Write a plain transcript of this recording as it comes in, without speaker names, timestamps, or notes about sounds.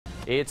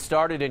It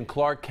started in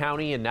Clark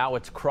County and now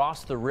it's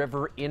crossed the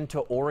river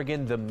into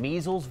Oregon. The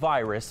measles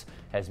virus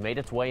has made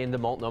its way into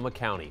Multnomah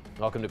County.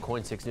 Welcome to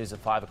KOIN 6 News at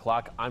 5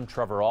 o'clock. I'm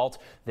Trevor Alt.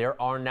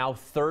 There are now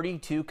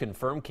 32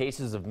 confirmed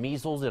cases of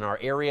measles in our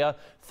area.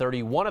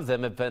 31 of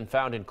them have been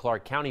found in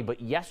Clark County,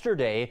 but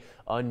yesterday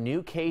a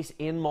new case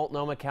in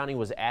Multnomah County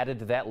was added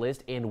to that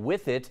list, and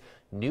with it,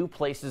 new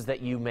places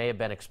that you may have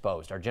been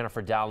exposed. Our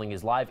Jennifer Dowling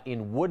is live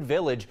in Wood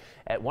Village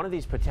at one of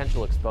these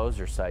potential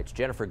exposure sites.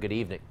 Jennifer, good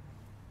evening.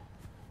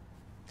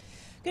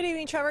 Good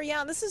evening, Trevor.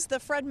 Yeah, this is the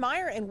Fred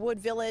Meyer in Wood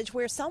Village,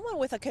 where someone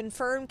with a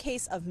confirmed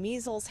case of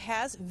measles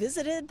has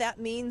visited. That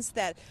means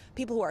that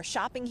people who are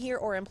shopping here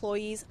or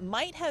employees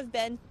might have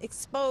been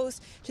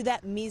exposed to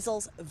that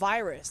measles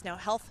virus. Now,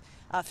 health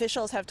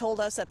officials have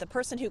told us that the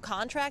person who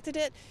contracted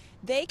it,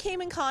 they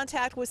came in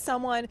contact with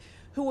someone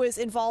who was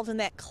involved in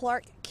that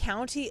Clark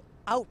County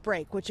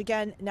outbreak, which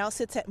again now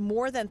sits at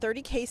more than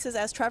 30 cases,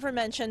 as Trevor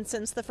mentioned,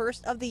 since the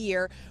first of the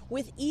year,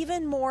 with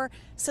even more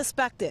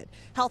suspected.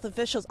 Health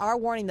officials are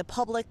warning the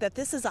public that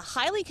this is a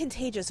highly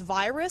contagious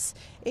virus.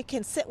 It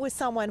can sit with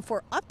someone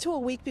for up to a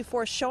week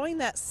before showing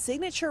that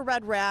signature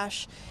red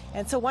rash.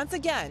 And so once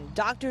again,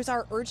 doctors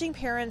are urging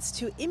parents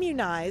to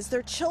immunize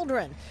their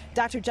children.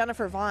 Dr.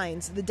 Jennifer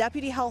Vines, the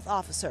deputy health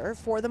officer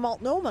for the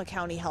Multnomah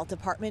County Health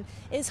Department,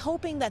 is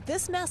hoping that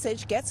this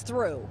message gets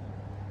through.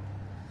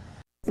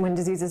 When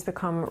diseases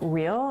become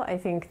real, I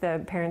think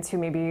the parents who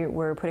maybe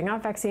were putting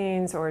off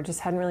vaccines or just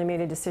hadn't really made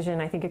a decision,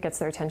 I think it gets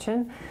their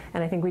attention.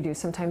 And I think we do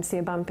sometimes see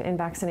a bump in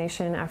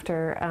vaccination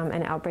after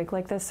an outbreak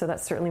like this, so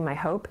that's certainly my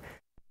hope.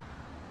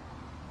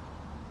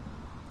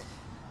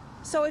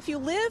 So if you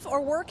live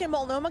or work in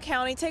Multnomah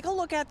County, take a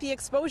look at the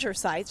exposure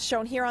sites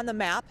shown here on the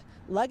map.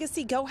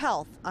 Legacy Go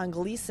Health on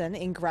Gleason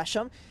in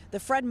Gresham, the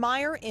Fred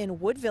Meyer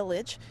in Wood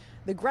Village,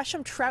 the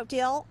Gresham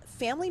Troutdale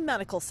Family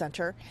Medical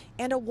Center,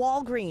 and a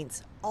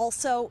Walgreens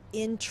also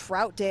in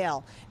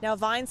Troutdale. Now,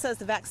 Vine says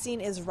the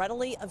vaccine is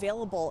readily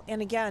available,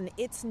 and again,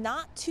 it's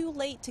not too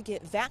late to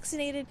get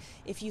vaccinated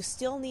if you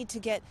still need to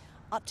get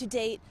up to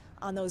date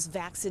on those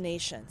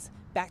vaccinations.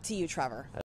 Back to you, Trevor.